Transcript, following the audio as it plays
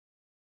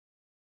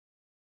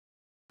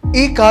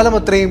ഈ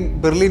കാലമത്രയും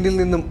ബെർലിനിൽ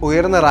നിന്നും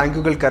ഉയർന്ന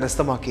റാങ്കുകൾ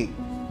കരസ്ഥമാക്കി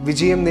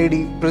വിജയം നേടി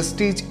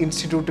പ്രസ്റ്റീജ്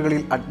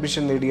ഇൻസ്റ്റിറ്റ്യൂട്ടുകളിൽ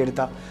അഡ്മിഷൻ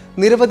നേടിയെടുത്ത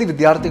നിരവധി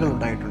വിദ്യാർത്ഥികൾ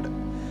ഉണ്ടായിട്ടുണ്ട്.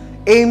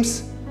 എയിംസ്,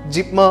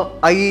 ജിപ്മർ,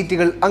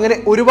 IITകൾ അങ്ങനെ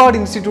ഒരുപാട്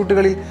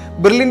ഇൻസ്റ്റിറ്റ്യൂട്ടുകളിൽ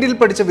ബെർലിനിൽ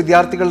പഠിച്ച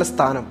വിദ്യാർത്ഥികളുടെ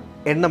സ്ഥാനം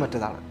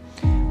എണ്ണമറ്റതാണ്.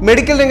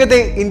 മെഡിക്കൽ രംഗത്തെ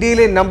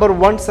ഇന്ത്യയിലെ നമ്പർ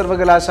 1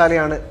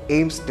 സർവകലാശാലയാണ്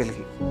എയിംസ്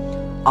ഡൽഹി.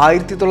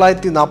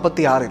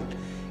 1946-ൽ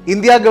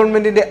ഇന്ത്യ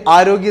ഗവൺമെന്റിന്റെ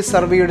ആരോഗ്യ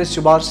സർവേയുടെ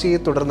ശുപാർശയെ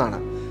തുടർന്നാണ്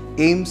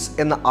എയിംസ്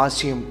എന്ന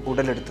ആശയം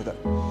ഉടലെടുത്തത്.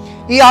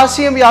 ഈ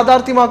ആശയം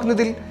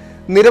യാഥാർത്ഥ്യമാക്കുന്നതിൽ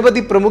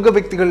നിരവധി പ്രമുഖ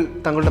വ്യക്തികൾ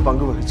തങ്ങളുടെ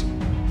പങ്കുവഹിച്ചു.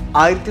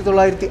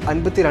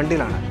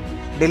 1952-ലാണ്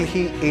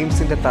ഡൽഹി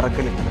എയിംസിന്റെ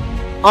തറക്കല്ലിട്ടത്.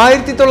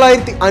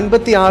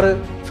 1956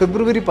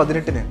 ഫെബ്രുവരി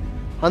 18-ന്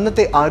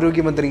അന്നത്തെ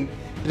ആരോഗ്യമന്ത്രി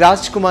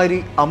രാജ്കുമാരി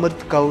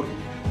അമൃത് കൗർ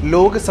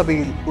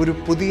ലോകസഭയിൽ ഒരു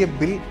പുതിയ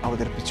ബിൽ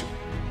അവതരിപ്പിച്ചു.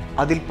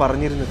 അതിൽ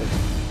പറഞ്ഞിരുന്നത്,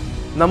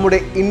 നമ്മുടെ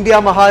ഇന്ത്യ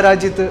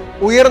മഹാരാജ്യത്ത്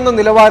ഉയർന്ന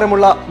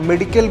നിലവാരമുള്ള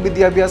മെഡിക്കൽ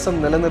വിദ്യാഭ്യാസം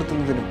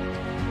നിലനിർത്തുന്നതിനും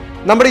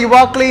നമ്മുടെ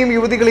യുവാക്കളെയും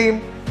യുവതികളെയും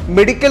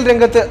മെഡിക്കൽ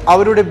രംഗത്ത്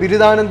അവരുടെ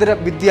ബിരുദാനന്തര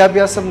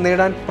വിദ്യാഭ്യാസം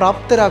നേടാൻ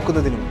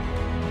പ്രാപ്തരാക്കുന്നതിനും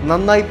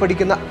നന്നായി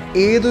പഠിക്കുന്ന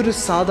ഏതൊരു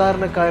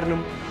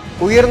സാധാരണക്കാരനും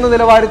ഉയർന്ന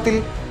നിലവാരത്തിൽ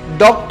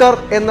ഡോക്ടർ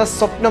എന്ന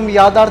സ്വപ്നം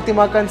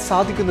യാഥാർത്ഥ്യമാക്കാൻ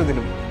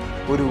സാധിക്കുന്നതിനും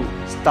ഒരു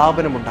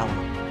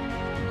സ്ഥാപനമുണ്ടാവണം.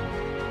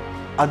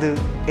 അത്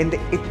എൻ്റെ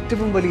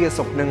ഏറ്റവും വലിയ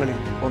സ്വപ്നങ്ങളിൽ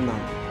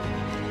ഒന്നാണ്.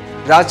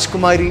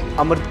 രാജ്കുമാരി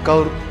അമൃത്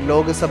കൗർ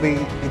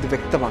ലോകസഭയിൽ ഇത്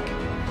വ്യക്തമാക്കി.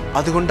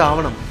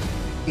 അതുകൊണ്ടാവണം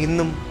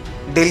ഇന്നും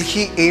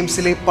ഡൽഹി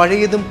എയിംസിലെ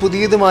പഴയതും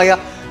പുതിയതുമായ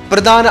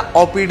പ്രധാന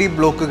OPD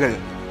ബ്ലോക്കുകൾ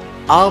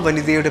ആ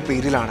വനിതയുടെ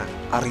പേരിലാണ്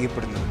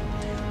അറിയപ്പെടുന്നത്.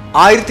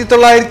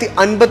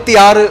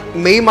 1956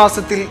 മെയ്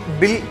മാസത്തിൽ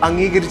ബിൽ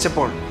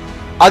അംഗീകരിച്ചപ്പോൾ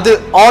അത്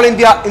all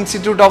India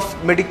institute of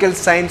medical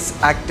science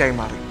ആക്ടായി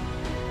മാറി.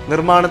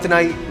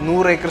 നിർമ്മാണത്തിനായി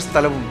 100 ഏക്കർ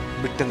സ്ഥലവും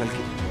വിട്ടു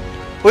നൽകി.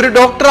 ഒരു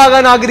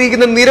ഡോക്ടറാകാൻ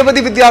ആഗ്രഹിക്കുന്ന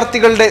നിരവധി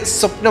വിദ്യാർത്ഥികളുടെ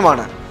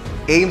സ്വപ്നമാണ്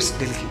എയിംസ്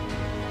ഡൽഹി.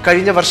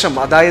 കഴിഞ്ഞ വർഷം,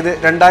 അതായത്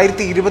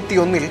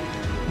 2021-ൽ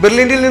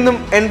ബെർലിനിൽ നിന്നും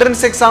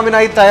എൻട്രൻസ്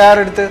എക്സാമിനായി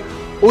തയ്യാറെടുത്ത്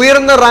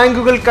ഉയർന്ന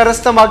റാങ്കുകൾ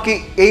കരസ്ഥമാക്കി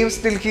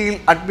എയിംസ് ഡൽഹിയിൽ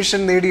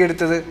അഡ്മിഷൻ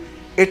നേടിയെടുത്തത്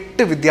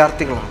 8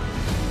 വിദ്യാർത്ഥികളാണ്.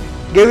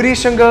 Gauri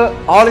Shankar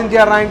all India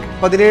rank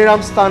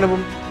 17-ാം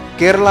സ്ഥാനവും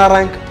കേരള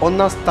റാങ്ക്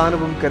 1-ാം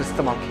സ്ഥാനവും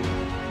കരസ്ഥമാക്കി.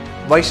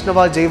 വൈഷ്ണവ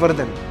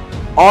ജയവർദ്ധൻ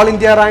ഓൾ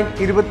ഇന്ത്യ റാങ്ക്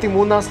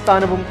 23-ാം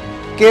സ്ഥാനവും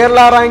കേരള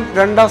റാങ്ക്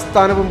 2-ാം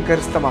സ്ഥാനവും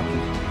കരസ്ഥമാക്കി.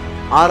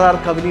 RR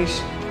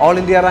കവിനീഷ് ഓൾ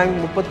ഇന്ത്യ റാങ്ക്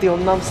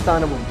 31-ാം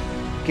സ്ഥാനവും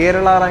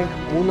കേരള റാങ്ക്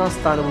 3-ാം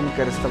സ്ഥാനവും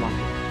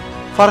കരസ്ഥമാക്കി.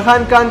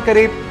 Farhan Khan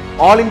കരീബ്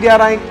all India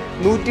rank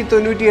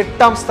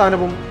 198-ാം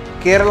സ്ഥാനവും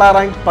കേരള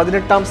റാങ്ക്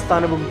 18-ാം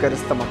സ്ഥാനവും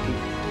കരസ്ഥമാക്കി.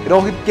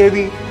 Rohit KV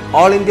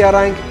all India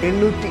rank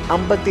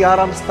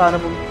 856-ാം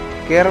സ്ഥാനവും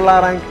കേരള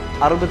റാങ്ക്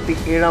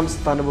 67-ാം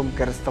സ്ഥാനവും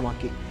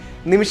കരസ്ഥമാക്കി.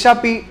 നിമിഷ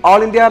P ഓൾ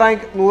ഇന്ത്യ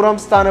റാങ്ക് 100-ാം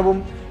സ്ഥാനവും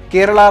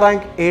കേരള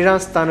റാങ്ക് 7-ാം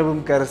സ്ഥാനവും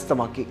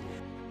കരസ്ഥമാക്കി.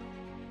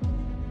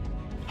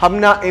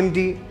 Hamna MD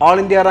all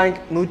India rank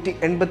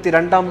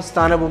 182-ാം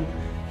സ്ഥാനവും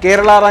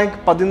കേരള റാങ്ക്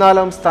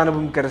 14-ാം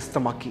സ്ഥാനവും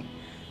കരസ്ഥമാക്കി.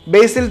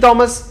 ബേസിൽ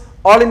തോമസ്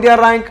ഓൾ ഇന്ത്യ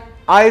റാങ്ക്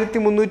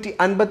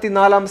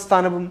 1354-ാം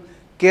സ്ഥാനവും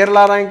കേരള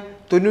റാങ്ക്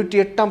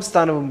 98-ാം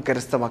സ്ഥാനവും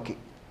കരസ്ഥമാക്കി.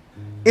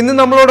 ഇന്ന്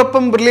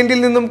നമ്മളോടൊപ്പം ബെർലിനിൽ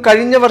നിന്നും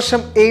കഴിഞ്ഞ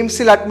വർഷം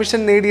എയിംസിൽ അഡ്മിഷൻ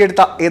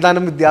നേടിയെടുത്ത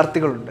ഏതാനും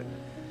വിദ്യാർത്ഥികളുണ്ട്.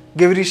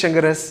 ഗൗരി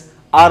ശങ്കർ S,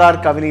 RR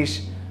കവിനീഷ്,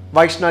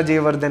 വൈഷ്ണവ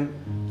ജയവർദ്ധൻ,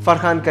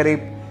 ഫർഹാൻ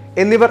കരീബ്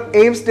എന്നിവർ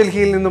എയിംസ്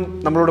ഡൽഹിയിൽ നിന്നും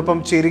നമ്മളോടൊപ്പം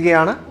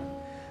ചേരുകയാണ്.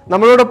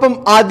 നമ്മളോടൊപ്പം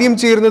ആദ്യം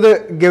ചേരുന്നത്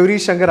ഗൗരി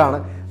ശങ്കറാണ്.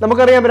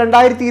 നമുക്കറിയാം,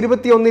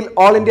 2021-ൽ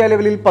ഓൾ ഇന്ത്യ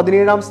ലെവലിൽ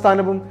 17-ാം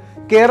സ്ഥാനവും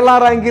കേരള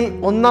റാങ്കിൽ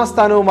 1-ാം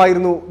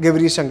സ്ഥാനവുമായിരുന്നു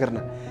ഗൗരി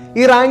ശങ്കറിന്.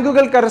 ഈ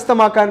റാങ്കുകൾ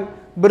കരസ്ഥമാക്കാൻ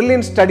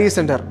ബെർലിൻ സ്റ്റഡി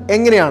സെന്റർ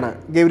എങ്ങനെയാണ്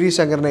ഗൗരി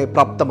ശങ്കറിനെ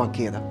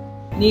പ്രാപ്തമാക്കിയത്?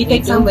 നീറ്റ്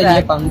എക്സാം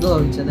വലിയ പങ്ക്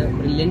വഹിച്ചത്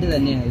ബ്രില്യന്റ്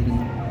തന്നെയായിരുന്നു.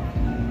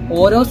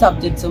 ഓരോ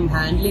സബ്ജക്ട്സും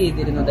ഹാൻഡിൽ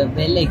ചെയ്തിരുന്നത്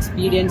വെൽ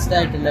എക്സ്പീരിയൻസ്ഡ്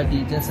ആയിട്ടുള്ള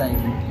ടീച്ചേഴ്സ്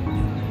ആയിരുന്നു.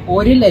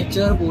 ഒരു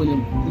ലെക്ചർ പോലും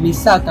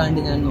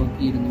മിസ്സാക്കാണ്ട് ഞാൻ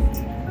നോക്കിയിരുന്നു.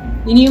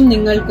 ഇനിയും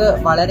നിങ്ങൾക്ക്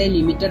വളരെ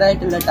ലിമിറ്റഡ്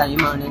ആയിട്ടുള്ള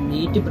ടൈമാണ്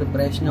നീറ്റ്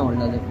പ്രിപ്പറേഷന്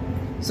ഉള്ളത്.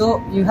 So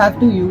you have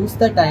to use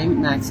the time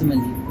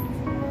maximally.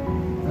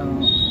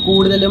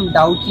 കൂടുതലും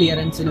ഡൗട്ട്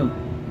ക്ലിയറൻസിനും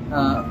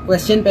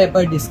ക്വസ്റ്റ്യൻ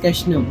പേപ്പർ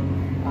ഡിസ്കഷനും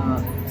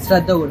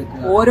ശ്രദ്ധ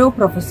കൊടുക്കുക. ഓരോ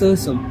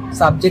പ്രൊഫസേഴ്സും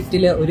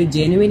സബ്ജക്റ്റിൽ ഒരു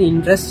ജെനുവിൻ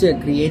ഇൻട്രസ്റ്റ്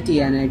ക്രിയേറ്റ്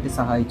ചെയ്യാനായിട്ട്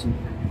സഹായിച്ചു.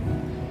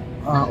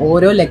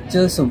 ഓരോ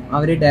ലെക്ചേഴ്സും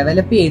അവർ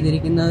ഡെവലപ്പ്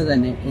ചെയ്തിരിക്കുന്നത്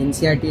തന്നെ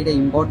NCERTയുടെ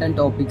ഇമ്പോർട്ടൻറ്റ്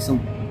ടോപ്പിക്സും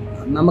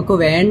നമുക്ക്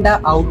വേണ്ട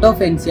ഔട്ട്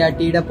ഓഫ്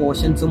NCERTയുടെ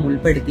പോർഷൻസും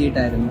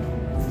ഉൾപ്പെടുത്തിയിട്ടായിരുന്നു.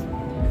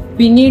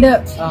 പിന്നീട്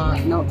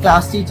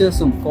ക്ലാസ്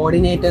ടീച്ചേഴ്സും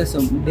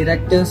കോർഡിനേറ്റേഴ്സും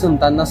ഡയറക്ടേഴ്സും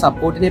തന്ന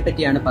സപ്പോർട്ടിനെ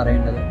പറ്റിയാണ്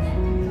പറയേണ്ടത്.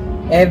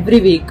 എവറി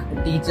വീക്ക്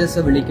ടീച്ചേഴ്സ്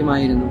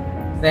വിളിക്കുമായിരുന്നു,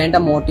 വേണ്ട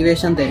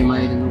മോട്ടിവേഷൻ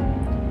തരുമായിരുന്നു.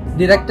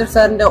 ഡയറക്ടർ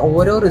സാറിന്റെ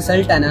ഓരോ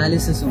റിസൾട്ട്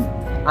അനാലിസിസും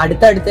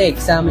അടുത്തടുത്ത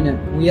എക്സാമിന്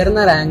ഉയർന്ന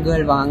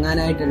റാങ്കുകൾ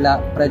വാങ്ങാനായിട്ടുള്ള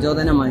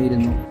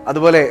പ്രചോദനമായിരുന്നു.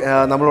 അതുപോലെ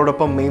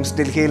നമ്മളോടൊപ്പം എയിംസ്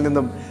ഡൽഹിയിൽ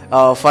നിന്നും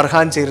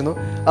ഫർഹാൻ ചേരുന്നു.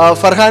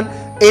 ഫർഹാൻ,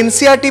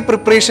 NCERT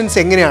പ്രിപ്പറേഷൻസ്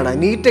എങ്ങനെയാണ്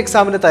നീറ്റ്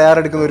എക്സാമിന്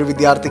തയ്യാറെടുക്കുന്ന ഒരു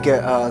വിദ്യാർത്ഥിക്ക്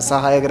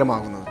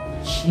സഹായകരമാകുന്നത്?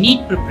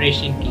 നീറ്റ്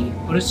പ്രിപ്പറേഷൻക്ക്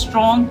ഒരു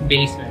സ്ട്രോങ്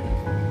ബേസ് വേണം.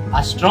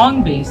 ആ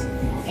സ്ട്രോങ് ബേസ്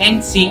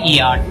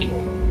NCERT.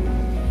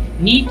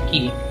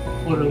 നീറ്റ്ക്ക്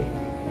ഒരു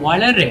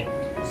വളരെ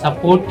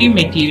സപ്പോർട്ടീവ്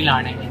മെറ്റീരിയൽ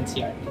ആണ്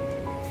NCERT.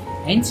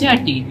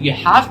 NCERT you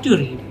have to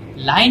read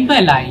line by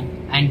line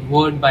and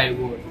word by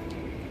word.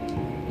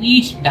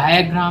 each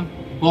diagram,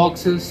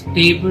 boxes,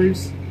 tables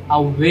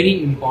are very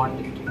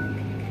important.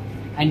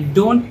 And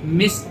don't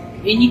miss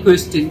any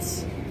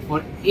questions for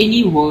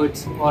any words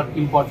or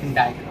important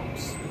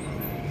diagrams.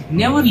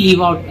 Never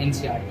leave out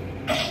NCERT.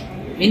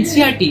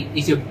 NCERT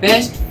is your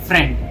best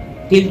friend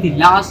till the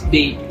last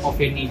day of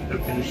your NEET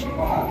preparation.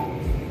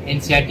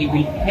 NCERT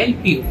will help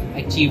you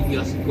achieve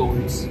your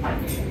goals.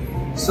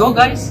 So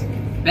guys,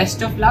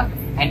 best of luck,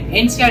 and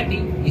NCERT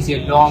is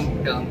your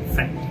long-term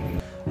friend.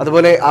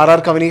 അതുപോലെ R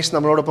കവനീഷ്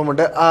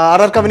നമ്മളോടൊപ്പമുണ്ട്.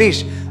 R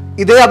കവനീഷ്,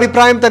 ഇതേ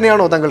അഭിപ്രായം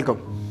തന്നെയാണോ താങ്കൾക്കും?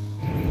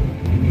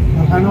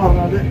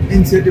 പറഞ്ഞത്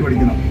NCERT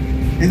പഠിക്കണം.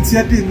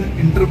 NCERT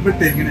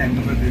interpret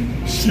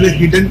ചില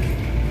hidden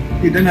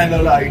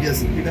ആയിട്ടുള്ള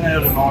ideas, hidden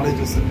ആയിട്ടുള്ള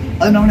knowledges,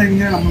 അത് നമ്മൾ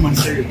എങ്ങനെയാണ് നമ്മൾ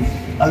മനസ്സിലാക്കി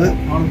അത്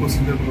നമ്മൾ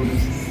ക്വസ്റ്റ്യൻ പേപ്പറിലൂടെ,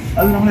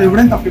 അത് നമ്മൾ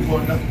എവിടെയും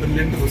തപ്പിപ്പോകേണ്ട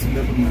ബ്രില്യൻറ്റ് ക്വസ്റ്റ്യൻ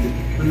പേപ്പർ മതി.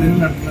 ബ്രില്യൻറ്റ്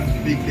നടത്തുന്ന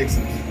weekly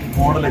exams,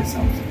 model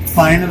exams,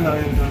 final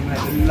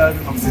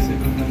എല്ലാവരും കംപ്ലീറ്റ്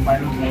ചെയ്തിട്ടുണ്ട്,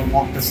 ഫൈനൽ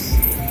മോക്ക് ടെസ്റ്റ്,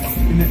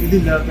 പിന്നെ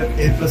ഇതില്ലാത്ത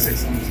A+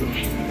 എക്സാംസ്.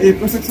 A+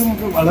 എക്സാം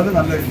ഒക്കെ വളരെ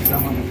നല്ല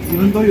എക്സാമാണ്.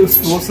 Even though your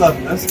scores are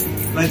less,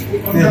 like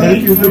they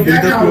help you to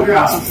build up your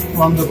classes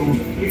from the root.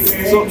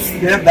 So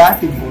they are that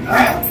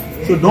important.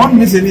 So don't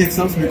miss any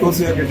exams because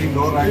you are getting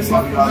low ranks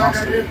or you are not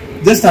studying.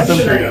 Just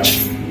attempt it.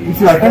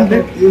 If you attempt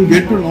it, you will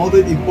get to know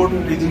the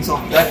important regions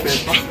of that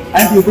paper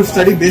and you could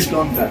study based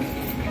on that.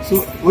 So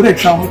ഒരു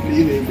exam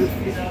leave ചെയ്ത്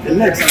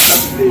എല്ലാ എക്സാംസും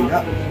attend ചെയ്യുക.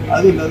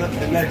 അതില്ലാതെ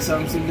എല്ലാ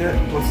എക്സാംസിന്റെ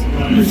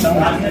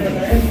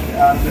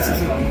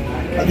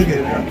അത്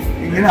കയറുക,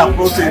 ഇങ്ങനെ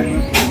approach ചെയ്യുന്ന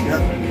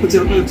ഇപ്പൊ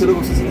ചില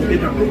ക്വസ്റ്റ്യൻസ്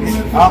കിട്ടിയിട്ടുണ്ടെങ്കിൽ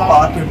ആ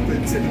പാർട്ട് എടുത്ത്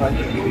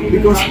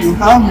because you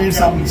have made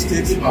some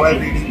mistakes while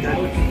reading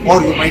that or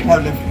you might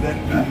have left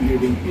that in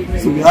reading.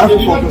 So you have to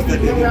focus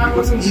that area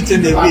because each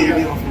and every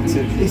area of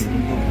it is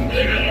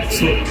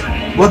so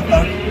work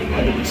out.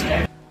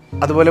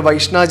 അതുപോലെ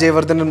വൈഷ്ണ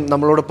ജയവർദ്ധനും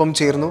നമ്മളോടൊപ്പം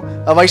ചേർന്നു.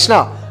 വൈഷ്ണ,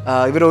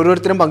 ഇവർ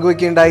ഓരോരുത്തരും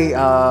പങ്കുവെക്കുകയുണ്ടായി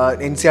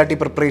NCERT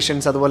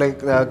preparations, അതുപോലെ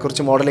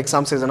കുറച്ച് model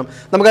exams എഴുതണം.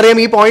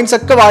 നമുക്കറിയാം ഈ പോയിന്റ്സ്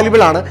ഒക്കെ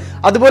വാല്യുബിൾ ആണ്.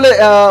 അതുപോലെ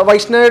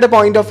വൈഷ്ണയുടെ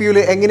പോയിന്റ് ഓഫ് വ്യൂവിൽ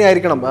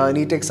എങ്ങനെയായിരിക്കണം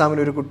നീറ്റ്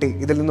എക്സാമിന് ഒരു കുട്ടി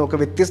ഇതിൽ നിന്നൊക്കെ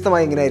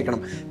വ്യത്യസ്തമായി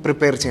എങ്ങനെയായിരിക്കണം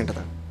പ്രിപ്പയർ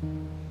ചെയ്യേണ്ടത്?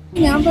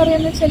 ഞാൻ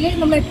പറയുന്നത് വെച്ചാൽ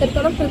നമ്മൾ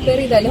എത്രത്തോളം പ്രിപ്പയർ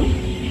ചെയ്താലും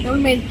നമ്മൾ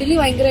മെന്റലി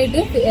ഭയങ്കരമായിട്ട്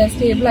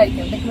സ്റ്റേബിൾ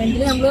ആയിരിക്കണം.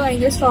 മെന്റലി നമ്മൾ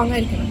ഭയങ്കര സ്ട്രോങ്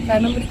ആയിരിക്കണം.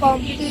 കാരണം ഒരു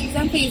കോമ്പറ്റീറ്റീവ്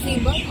എക്സാം ഫേസ്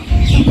ചെയ്യുമ്പോൾ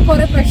നമുക്ക്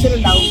കുറെ പ്രഷർ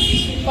ഉണ്ടാവും,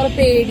 കുറെ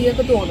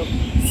പേടിയൊക്കെ തോന്നും.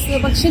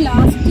 പക്ഷെ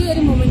ലാസ്റ്റ്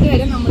ഒരു മൊമെന്റ്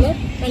വരെ നമ്മൾ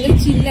ഭയങ്കര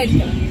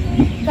ചില്ലായിരിക്കണം.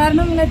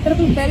 കാരണം നമ്മൾ എത്ര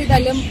പ്രിപ്പയർ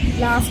ചെയ്താലും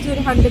ലാസ്റ്റ്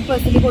ഒരു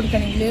 100%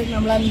 കൊടുക്കണമെങ്കിൽ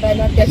നമ്മൾ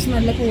എന്തായാലും അത്യാവശ്യം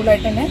നല്ല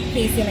കൂളായിട്ട് തന്നെ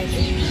ഫേസ്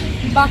ചെയ്യണമായിട്ട്.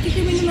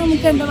 ബാക്കിക്ക് പിന്നെ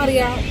നമുക്ക് എന്താ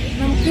പറയാ,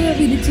 നമുക്ക്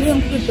വിധിച്ചത്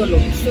നമുക്ക്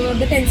കിട്ടുള്ളൂ. സോ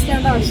അത് ടെൻഷൻ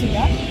ആവേണ്ട ആവശ്യമില്ല.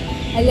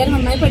 എല്ലാവരും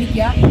നന്നായി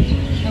പഠിക്കുക.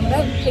 നമ്മുടെ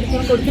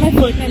കൊടുക്കുന്ന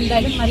എഫേർട്ടിന്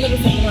എന്തായാലും നല്ല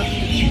റിസൾട്ട് വന്നു.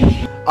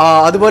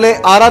 അതുപോലെ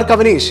ആർ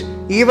കവനീഷ്,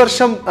 ഈ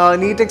വർഷം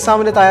നീറ്റ്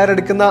എക്സാമിന്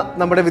തയ്യാറെടുക്കുന്ന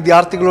നമ്മുടെ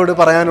വിദ്യാർത്ഥികളോട്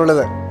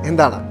പറയാനുള്ളത്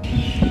എന്താണ്?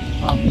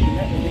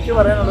 എനിക്ക്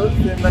പറയാനുള്ളത്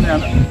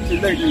തന്നെയാണ്,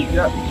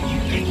 ചില്ലായിട്ടിരിക്കുക,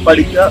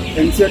 പഠിക്കുക,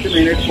 NCERT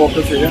മെയിനായിട്ട്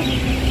ഫോക്കസ് ചെയ്യുക,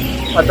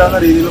 പറ്റാവുന്ന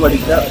രീതിയിൽ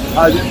പഠിക്കുക,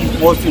 ആദ്യം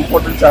മോസ്റ്റ്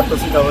ഇമ്പോർട്ടൻറ്റ്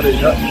ചാപ്റ്റേഴ്സ് കവർ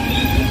ചെയ്യുക,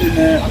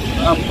 പിന്നെ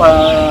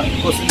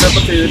ക്വസ്റ്റ്യൻ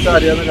പേപ്പർ ചെയ്തിട്ട്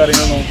അറിയാവുന്ന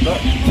കാര്യങ്ങൾ നോക്കുക,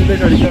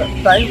 ചില്ലായിട്ട് പഠിക്കുക,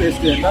 ടൈം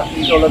വേസ്റ്റ് ചെയ്യേണ്ട,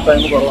 എനിക്കുള്ള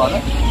ടൈം കുറവാണ്.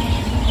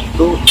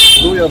 Do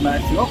your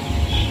maximum,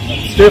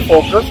 stay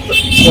focused,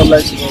 your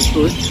life goes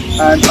through it,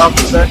 and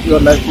after that your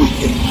life will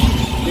change.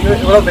 നിങ്ങൾ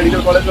ഇവിടെ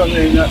മെഡിക്കൽ കോളേജ് വന്നു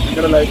കഴിഞ്ഞാൽ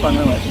നിങ്ങളുടെ ലൈഫ്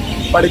അങ്ങനെ മാറ്റി.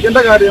 പഠിക്കേണ്ട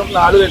കാര്യം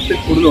 4-8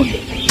 കൂടുതലുണ്ട്.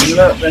 നിങ്ങൾ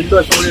 2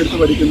 വർഷം കൂടി എടുത്ത്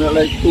പഠിക്കുന്നത്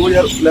like 2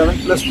 year 11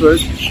 +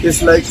 12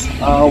 is like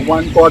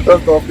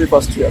 1/4 of the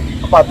first year.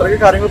 അപ്പോൾ അത്രയ്ക്ക്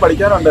കാര്യങ്ങൾ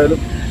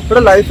പഠിക്കാനുണ്ടായാലും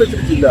ഇവിടെ ലൈഫ്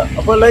വെച്ചിട്ടില്ല.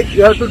 അപ്പോൾ like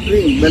you have to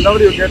dream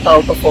whenever you get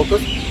out of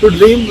focus, to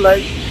dream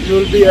like you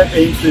will be at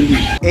AIIMS Delhi.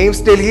 AIIMS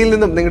ഡൽഹിയിൽ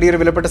നിന്നും നിങ്ങളുടെ ഈ ഒരു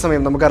വിലപ്പെട്ട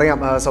സമയം നമുക്കറിയാം,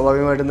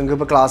 സ്വാഭാവികമായിട്ടും നിങ്ങൾക്ക്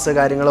ഇപ്പോൾ ക്ലാസ്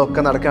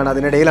കാര്യങ്ങളൊക്കെ നടക്കുകയാണ്.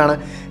 അതിനിടയിലാണ്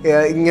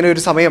ഇങ്ങനെ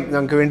ഒരു സമയം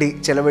ഞങ്ങൾക്ക് വേണ്ടി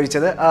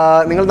ചെലവഴിച്ചത്.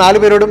 നിങ്ങൾ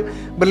 4 പേരോടും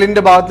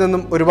ബ്രില്ലിൻ്റെ ഭാഗത്തു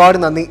നിന്നും ഒരുപാട്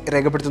നന്ദി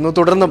രേഖപ്പെടുത്തുന്നു.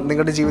 തുടർന്നും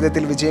നിങ്ങളുടെ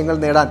ജീവിതത്തിൽ വിജയങ്ങൾ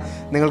നേടാൻ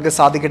നിങ്ങൾക്ക്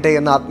സാധിക്കട്ടെ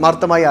എന്ന്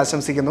ആത്മാർത്ഥമായി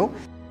ആശംസിക്കുന്നു.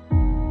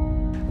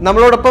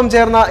 നമ്മളോടൊപ്പം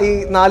ചേർന്ന ഈ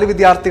 4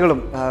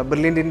 വിദ്യാർത്ഥികളും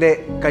ബ്രില്യൻറ്റിൻ്റെ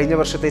കഴിഞ്ഞ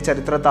വർഷത്തെ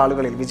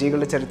ചരിത്രത്താളുകളിൽ,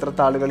 വിജയികളുടെ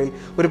ചരിത്രത്താളുകളിൽ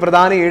ഒരു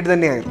പ്രധാന ഏട്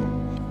തന്നെയായിരുന്നു.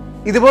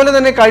 ഇതുപോലെ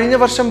തന്നെ കഴിഞ്ഞ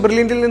വർഷം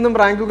ബ്രില്യൻറ്റിൽ നിന്നും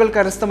റാങ്കുകൾ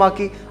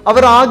കരസ്ഥമാക്കി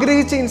അവർ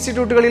ആഗ്രഹിച്ച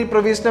ഇൻസ്റ്റിറ്റ്യൂട്ടുകളിൽ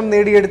പ്രവേശനം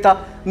നേടിയെടുത്ത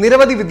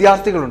നിരവധി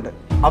വിദ്യാർത്ഥികളുണ്ട്.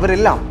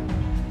 അവരെല്ലാം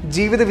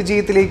ജീവിത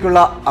വിജയത്തിലേക്കുള്ള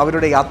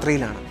അവരുടെ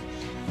യാത്രയിലാണ്.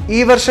 ഈ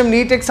വർഷം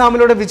നീറ്റ്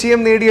എക്സാമിലൂടെ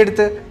വിജയം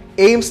നേടിയെടുത്ത്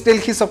AIIMS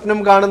ഡൽഹി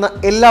സ്വപ്നം കാണുന്ന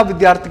എല്ലാ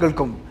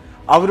വിദ്യാർത്ഥികൾക്കും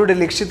അവരുടെ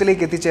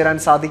ലക്ഷ്യത്തിലേക്ക് എത്തിച്ചേരാൻ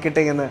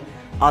സാധിക്കട്ടെ എന്ന്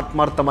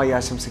ആത്മാർത്ഥമായി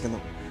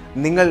ആശംസിക്കുന്നു.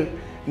 നിങ്ങൾ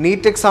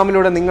നീറ്റ്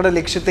എക്സാമിലൂടെ നിങ്ങളുടെ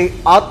ലക്ഷ്യത്തെ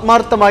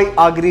ആത്മാർത്ഥമായി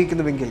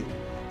ആഗ്രഹിക്കുന്നുവെങ്കിൽ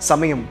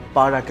സമയം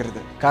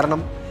പാഴാക്കരുത്.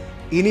 കാരണം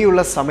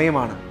ഇനിയുള്ള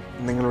സമയമാണ്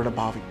നിങ്ങളുടെ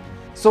ഭാവി.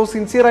 സോ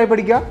സിൻസിയറായി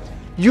പഠിക്കുക.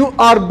 You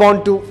are bone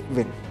to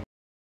win.